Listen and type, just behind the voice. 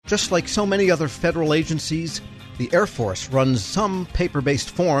Just like so many other federal agencies, the Air Force runs some paper-based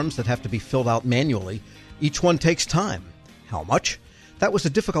forms that have to be filled out manually. Each one takes time. How much? That was a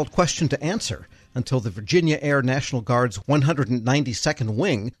difficult question to answer until the Virginia Air National Guard's 192nd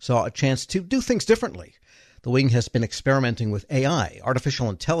Wing saw a chance to do things differently. The wing has been experimenting with AI, artificial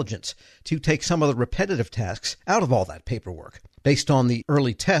intelligence, to take some of the repetitive tasks out of all that paperwork. Based on the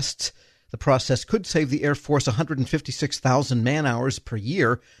early tests, the process could save the Air Force 156,000 man-hours per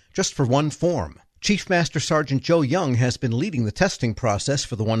year just for one form. Chief Master Sergeant Joe Young has been leading the testing process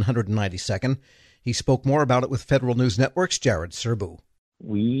for the 192nd. He spoke more about it with Federal News Network's Jared Serbu.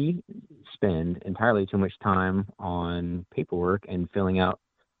 We spend entirely too much time on paperwork and filling out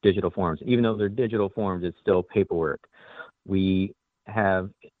digital forms. Even though they're digital forms, it's still paperwork. We have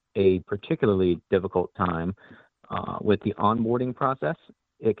a particularly difficult time with the onboarding process.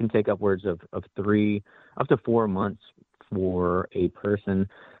 It can take upwards of 3 up to 4 months for a person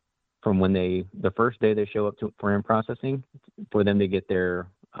from when the first day they show up for in-processing, for them to get their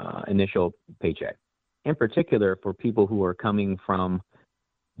initial paycheck. In particular, for people who are coming from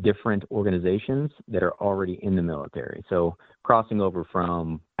different organizations that are already in the military. So crossing over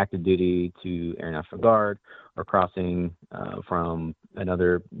from active duty to Air National Guard, or crossing from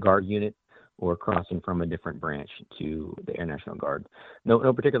another Guard unit, or crossing from a different branch to the Air National Guard.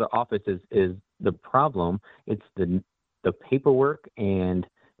 No particular office is the problem. It's the paperwork and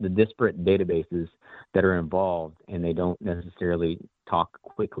the disparate databases that are involved, and they don't necessarily talk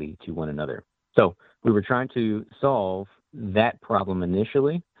quickly to one another. So we were trying to solve that problem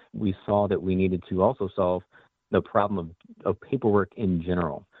initially. We saw that we needed to also solve the problem of paperwork in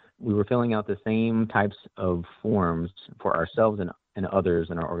general. We were filling out the same types of forms for ourselves and others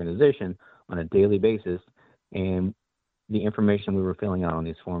in our organization on a daily basis, and the information we were filling out on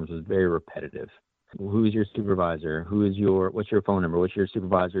these forms was very repetitive. Who is your supervisor? What's your phone number? What's your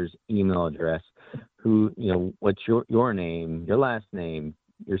supervisor's email address? What's your name, your last name,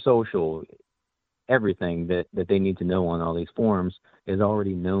 your social? Everything that they need to know on all these forms is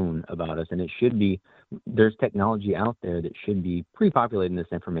already known about us, and it should be. There's technology out there that should be pre-populating this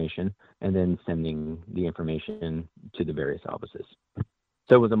information and then sending the information to the various offices.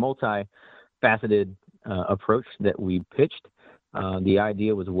 So it was a multi-faceted approach that we pitched. The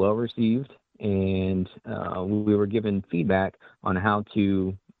idea was well received, and we were given feedback on how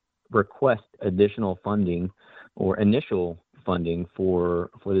to request additional funding or initial funding for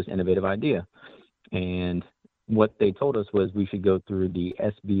this innovative idea. And what they told us was we should go through the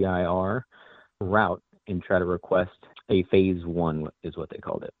SBIR route and try to request a phase 1, is what they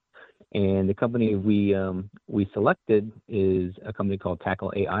called it. And the company we selected is a company called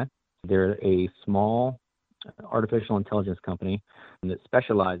Tackle AI. They're a small artificial intelligence company that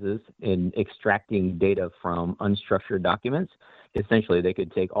specializes in extracting data from unstructured documents. Essentially, they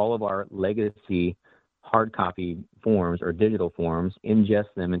could take all of our legacy hard copy forms or digital forms,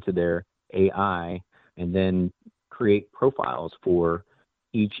 ingest them into their AI, and then create profiles for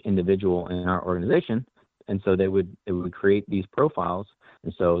each individual in our organization. And so they would create these profiles.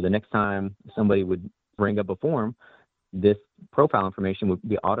 And so the next time somebody would bring up a form, this profile information would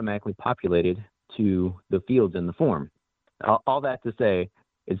be automatically populated to the fields in the form. All that to say,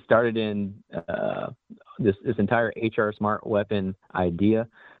 it started in this entire HR Smart Weapon idea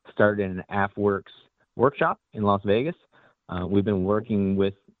started in an AFWorks workshop in Las Vegas. We've been working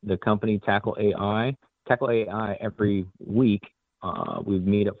with the company Tackle AI. Tackle AI every week. We'd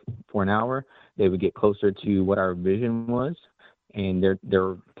meet up for an hour. They would get closer to what our vision was, and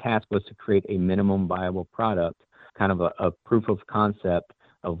their task was to create a minimum viable product, kind of a proof of concept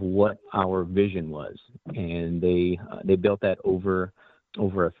of what our vision was. And they built that over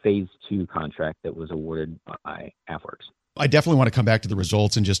a phase 2 contract that was awarded by AFWorks. I definitely want to come back to the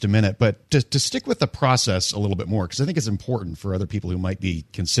results in just a minute, but to stick with the process a little bit more, because I think it's important for other people who might be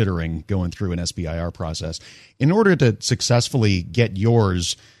considering going through an SBIR process. In order to successfully get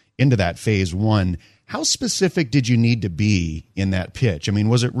yours into that phase 1, how specific did you need to be in that pitch? I mean,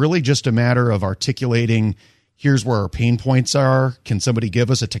 was it really just a matter of articulating, here's where our pain points are, can somebody give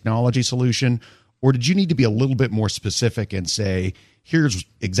us a technology solution? Or did you need to be a little bit more specific and say, here's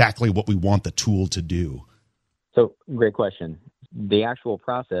exactly what we want the tool to do? So, great question. The actual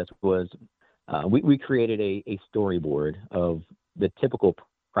process was we created a storyboard of the typical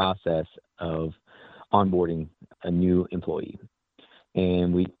process of onboarding a new employee.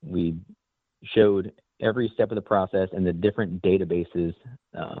 And we showed every step of the process and the different databases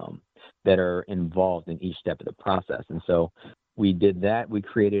that are involved in each step of the process. And so we did that. We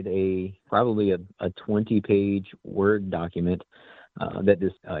created probably a 20-page Word document that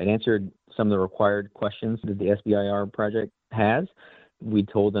it answered some of the required questions that the SBIR project has. we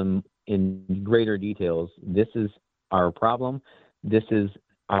told them in greater details, this is our problem, this is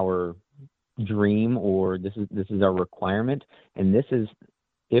our dream, or this is our requirement, and this is,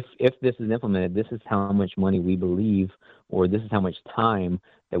 if this is implemented, this is how much money we believe, or this is how much time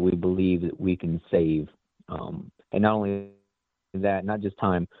that we believe that we can save. And not only that, not just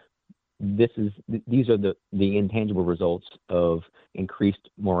time, these are the intangible results of increased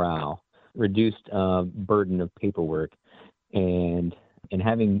morale, reduced burden of paperwork, and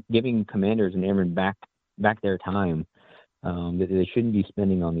giving commanders and airmen back their time that they shouldn't be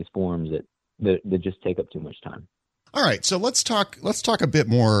spending on these forms that just take up too much time. All right, so let's talk a bit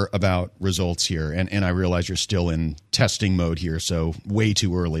more about results here. And I realize you're still in testing mode here, so way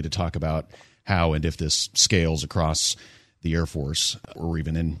too early to talk about how and if this scales across the Air Force or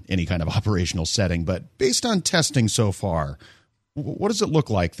even in any kind of operational setting. But based on testing so far, what does it look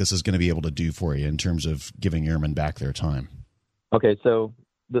like this is going to be able to do for you in terms of giving airmen back their time? Okay, so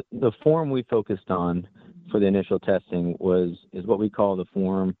the form we focused on for the initial testing is what we call the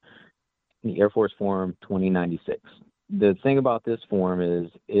Air Force Form 2096. The thing about this form is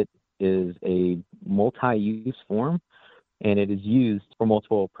it is a multi-use form, and it is used for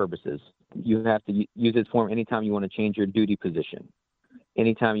multiple purposes. You have to use this form anytime you want to change your duty position,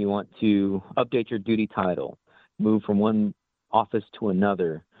 anytime you want to update your duty title, move from one office to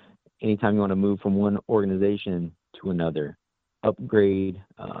another, anytime you want to move from one organization to another, upgrade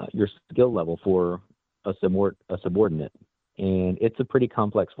your skill level for a subordinate. And it's a pretty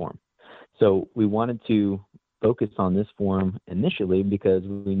complex form. So we wanted to focus on this form initially because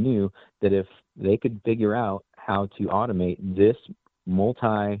we knew that if they could figure out how to automate this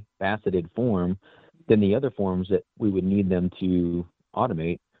multifaceted form, then the other forms that we would need them to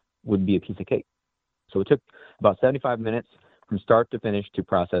automate would be a piece of cake. So it took about 75 minutes from start to finish to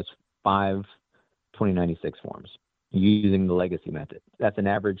process 5 2096 forms using the legacy method. That's an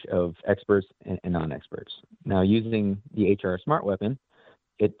average of experts and non-experts. Now, using the HR Smart Weapon,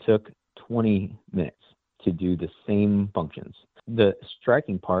 it took 20 minutes to do the same functions. The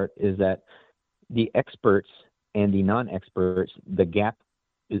striking part is that the experts and the non-experts, the gap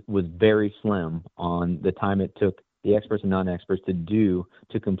was very slim on the time it took the experts and non-experts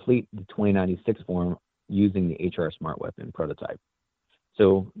to complete the 2096 form using the HR Smart Weapon prototype.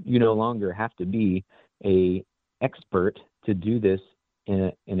 So you no longer have to be a expert to do this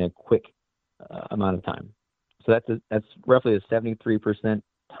in a quick amount of time. So that's roughly a 73%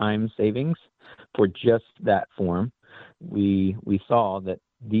 time savings for just that form. We saw that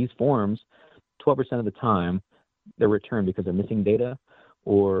these forms, 12% of the time, they're returned because they're missing data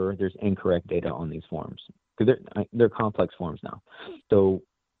or there's incorrect data on these forms because they're complex forms now. So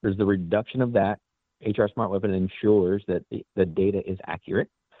there's the reduction of that. HR Smart Weapon ensures that the data is accurate.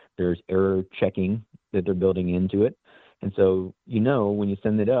 There's error checking that they're building into it. And so, when you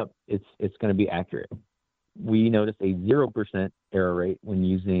send it up, it's going to be accurate. We noticed a 0% error rate when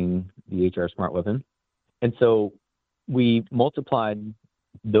using the HR Smart Weapon. And so we multiplied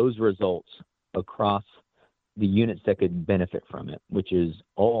those results across the units that could benefit from it, which is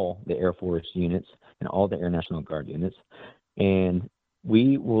all the Air Force units and all the Air National Guard units. And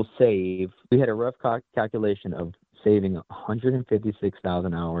we had a rough calculation of saving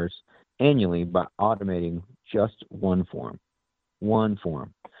 156,000 hours annually by automating just one form.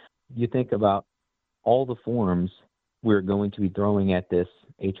 You think about all the forms we're going to be throwing at this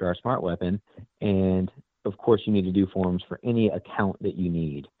HR Smart Weapon, and of course you need to do forms for any account that you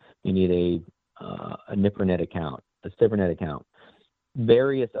need. You need a NIPRNet account, a SIBRNet account,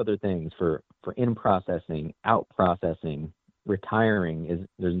 various other things for in processing, out processing, retiring.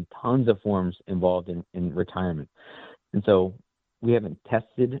 There's tons of forms involved in retirement. And so we haven't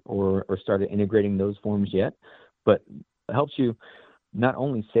tested or started integrating those forms yet, but it helps you not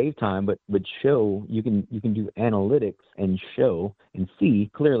only save time, but show you can do analytics and show and see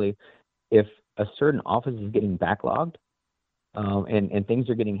clearly if a certain office is getting backlogged and things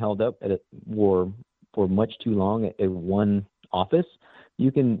are getting held up for much too long at one office.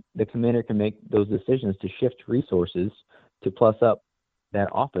 The commander can make those decisions to shift resources to plus up that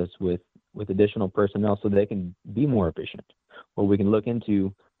office with additional personnel so they can be more efficient. Or we can look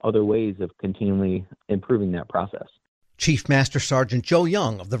into other ways of continually improving that process. Chief Master Sergeant Joe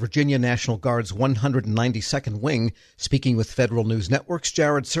Young of the Virginia National Guard's 192nd Wing, speaking with Federal News Network's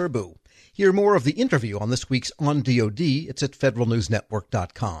Jared Serbu. Hear more of the interview on this week's On DoD. It's at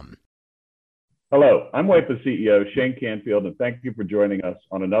federalnewsnetwork.com. Hello, I'm WIPA CEO Shane Canfield, and thank you for joining us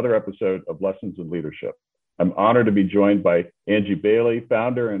on another episode of Lessons in Leadership. I'm honored to be joined by Angie Bailey,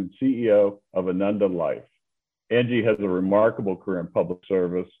 founder and CEO of Ananda Life. Angie has a remarkable career in public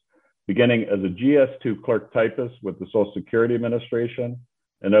service, beginning as a GS2 clerk typist with the Social Security Administration.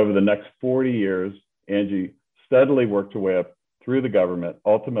 And over the next 40 years, Angie steadily worked her way up through the government,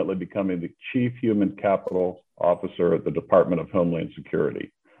 ultimately becoming the Chief Human Capital Officer at the Department of Homeland Security.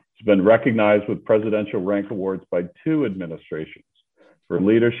 She's been recognized with presidential rank awards by 2 administrations for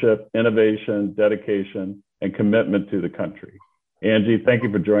leadership, innovation, dedication, and commitment to the country. Angie, thank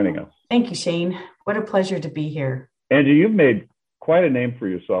you for joining us. Thank you, Shane. What a pleasure to be here. Angie, you've made quite a name for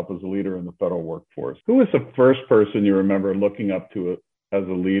yourself as a leader in the federal workforce. Who was the first person you remember looking up to as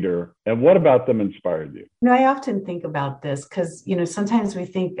a leader, and what about them inspired you? I often think about this because, sometimes we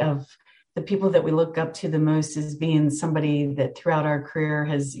think of the people that we look up to the most as being somebody that throughout our career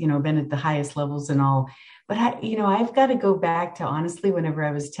has, been at the highest levels and all. But I've got to go back to honestly, whenever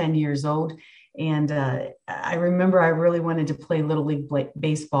I was 10 years old. And I remember I really wanted to play Little League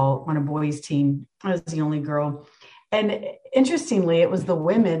baseball on a boys team. I was the only girl. And interestingly, it was the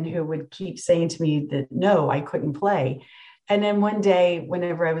women who would keep saying to me that, no, I couldn't play. And then one day,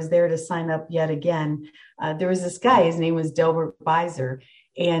 whenever I was there to sign up yet again, there was this guy, his name was Delbert Beiser.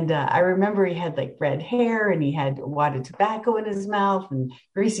 And I remember he had like red hair and he had wad of tobacco in his mouth and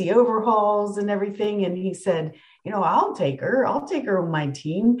greasy overalls and everything. And he said, I'll take her on my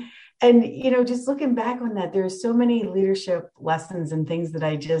team. And, just looking back on that, there are so many leadership lessons and things that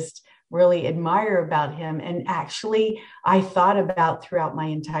I just really admire about him. And actually, I thought about throughout my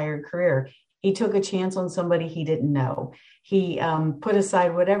entire career. He took a chance on somebody he didn't know. He put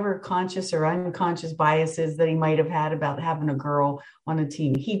aside whatever conscious or unconscious biases that he might have had about having a girl on a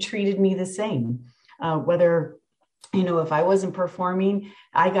team. He treated me the same. Whether, if I wasn't performing,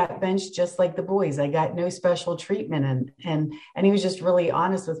 I got benched just like the boys. I got no special treatment. And he was just really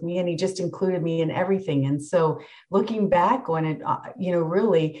honest with me, and he just included me in everything. And so looking back on it,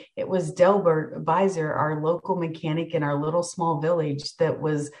 really, it was Delbert Beiser, our local mechanic in our little small village, that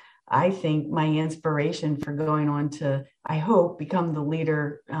was, I think, my inspiration for going on to, I hope, become the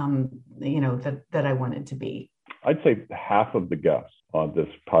leader, that I wanted to be. I'd say half of the guests on this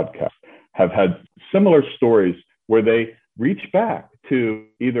podcast have had similar stories where they reach back to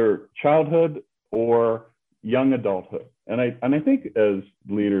either childhood or young adulthood. And I think as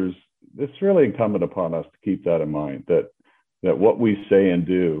leaders, it's really incumbent upon us to keep that in mind, that what we say and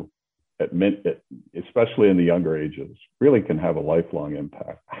do, especially in the younger ages, really can have a lifelong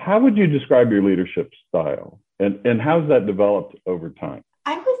impact. How would you describe your leadership style, and how's that developed over time?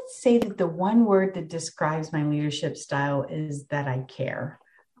 I would say that the one word that describes my leadership style is that I care.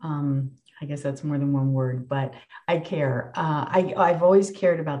 I guess that's more than one word, but I care. I've always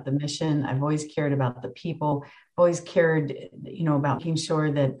cared about the mission. I've always cared about the people. I've always cared, about making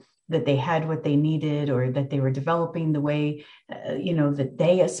sure that they had what they needed, or that they were developing the way, that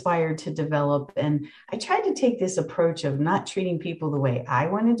they aspired to develop. And I tried to take this approach of not treating people the way I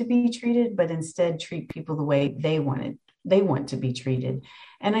wanted to be treated, but instead treat people the way they want to be treated.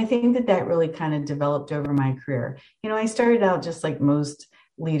 And I think that really kind of developed over my career. I started out just like most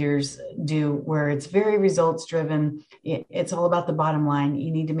leaders do, where it's very results driven. It's all about the bottom line. You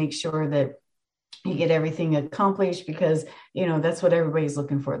need to make sure that you get everything accomplished because, that's what everybody's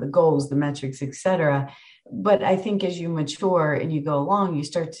looking for, the goals, the metrics, et cetera. But I think as you mature and you go along, you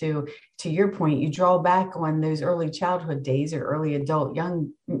start to your point, you draw back on those early childhood days or early adult,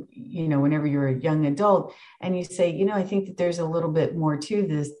 whenever you're a young adult, and you say, I think that there's a little bit more to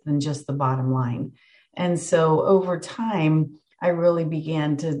this than just the bottom line. And so over time, I really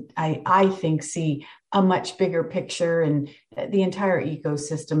began to, I think, see a much bigger picture and the entire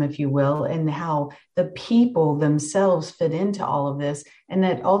ecosystem, if you will, and how the people themselves fit into all of this. And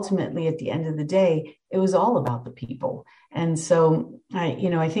that ultimately, at the end of the day, it was all about the people. And so,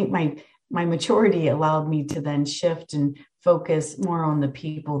 I think my maturity allowed me to then shift and focus more on the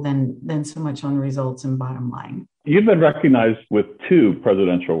people than so much on results and bottom line. You've been recognized with 2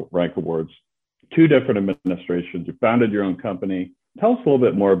 presidential rank awards, 2 different administrations. You founded your own company. Tell us a little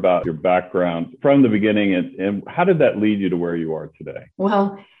bit more about your background from the beginning, and how did that lead you to where you are today?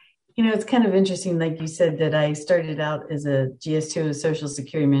 Well, it's kind of interesting, like you said, that I started out as a GS2 of Social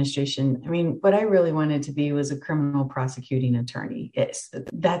Security Administration. I mean, what I really wanted to be was a criminal prosecuting attorney.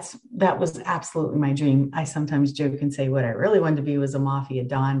 That was absolutely my dream. I sometimes joke and say what I really wanted to be was a mafia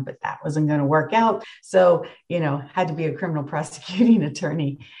don, but that wasn't going to work out. So, had to be a criminal prosecuting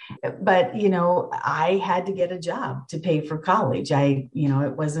attorney. But, I had to get a job to pay for college. It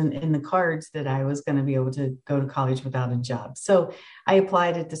wasn't in the cards that I was going to be able to go to college without a job. So I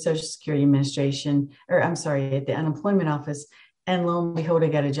applied at the Social Security Administration, at the unemployment office. And lo and behold, I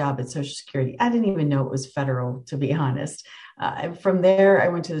got a job at Social Security. I didn't even know it was federal, to be honest. From there, I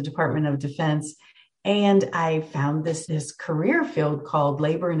went to the Department of Defense. And I found this career field called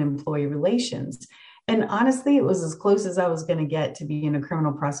labor and employee relations. And honestly, it was as close as I was going to get to being a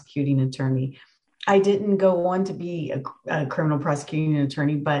criminal prosecuting attorney. I didn't go on to be a criminal prosecuting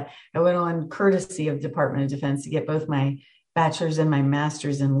attorney, but I went on courtesy of Department of Defense to get both my bachelor's and my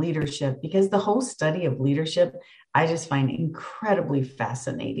master's in leadership, because the whole study of leadership, I just find incredibly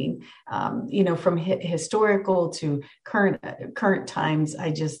fascinating. From historical to current times,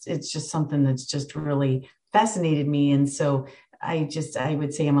 it's just something that's just really fascinated me. And so I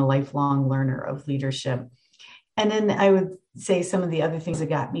would say I'm a lifelong learner of leadership. And then I would say some of the other things that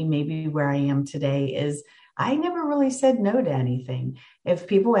got me maybe where I am today is I never really said no to anything. If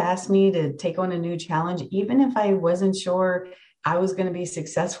people asked me to take on a new challenge, even if I wasn't sure I was going to be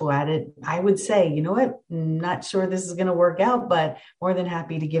successful at it, I would say, you know what, I'm not sure this is going to work out, but more than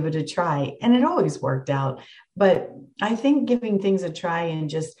happy to give it a try. And it always worked out. But I think giving things a try and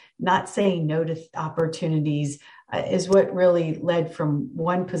just not saying no to opportunities is what really led from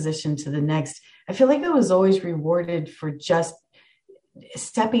one position to the next. I feel like I was always rewarded for just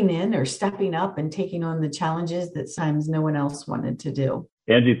stepping in or stepping up and taking on the challenges that sometimes no one else wanted to do.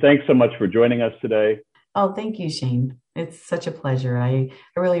 Angie, thanks so much for joining us today. Oh, thank you, Shane. It's such a pleasure. I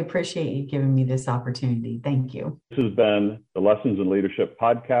really appreciate you giving me this opportunity. Thank you. This has been the Lessons in Leadership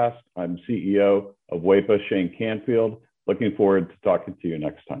podcast. I'm CEO of WEPA, Shane Canfield. Looking forward to talking to you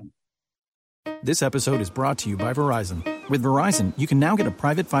next time. This episode is brought to you by Verizon. With Verizon, you can now get a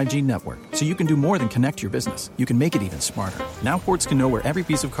private 5G network, so you can do more than connect your business. You can make it even smarter. Now ports can know where every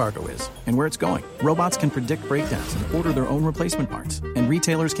piece of cargo is and where it's going. Robots can predict breakdowns and order their own replacement parts. And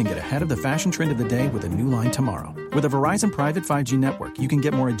retailers can get ahead of the fashion trend of the day with a new line tomorrow. With a Verizon private 5G network, you can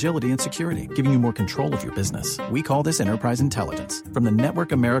get more agility and security, giving you more control of your business. We call this enterprise intelligence. From the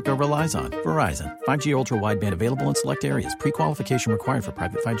network America relies on, Verizon. 5G ultra wideband available in select areas. Pre-qualification required for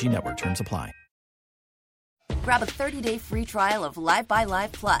private 5G network. Terms apply. Grab a 30-day free trial of Live by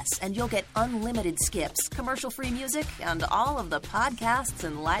Live Plus, and you'll get unlimited skips, commercial-free music, and all of the podcasts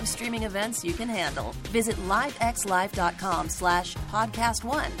and live streaming events you can handle. Visit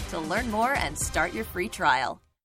livexlive.com/podcast1 to learn more and start your free trial.